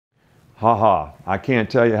Haha, I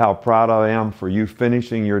can't tell you how proud I am for you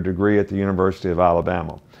finishing your degree at the University of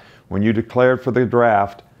Alabama. When you declared for the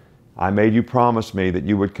draft, I made you promise me that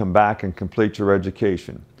you would come back and complete your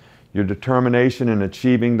education. Your determination in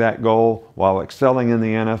achieving that goal while excelling in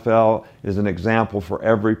the NFL is an example for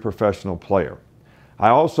every professional player. I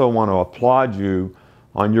also want to applaud you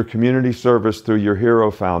on your community service through your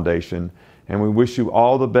Hero Foundation, and we wish you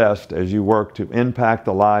all the best as you work to impact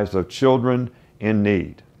the lives of children in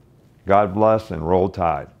need. God bless and roll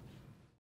tide.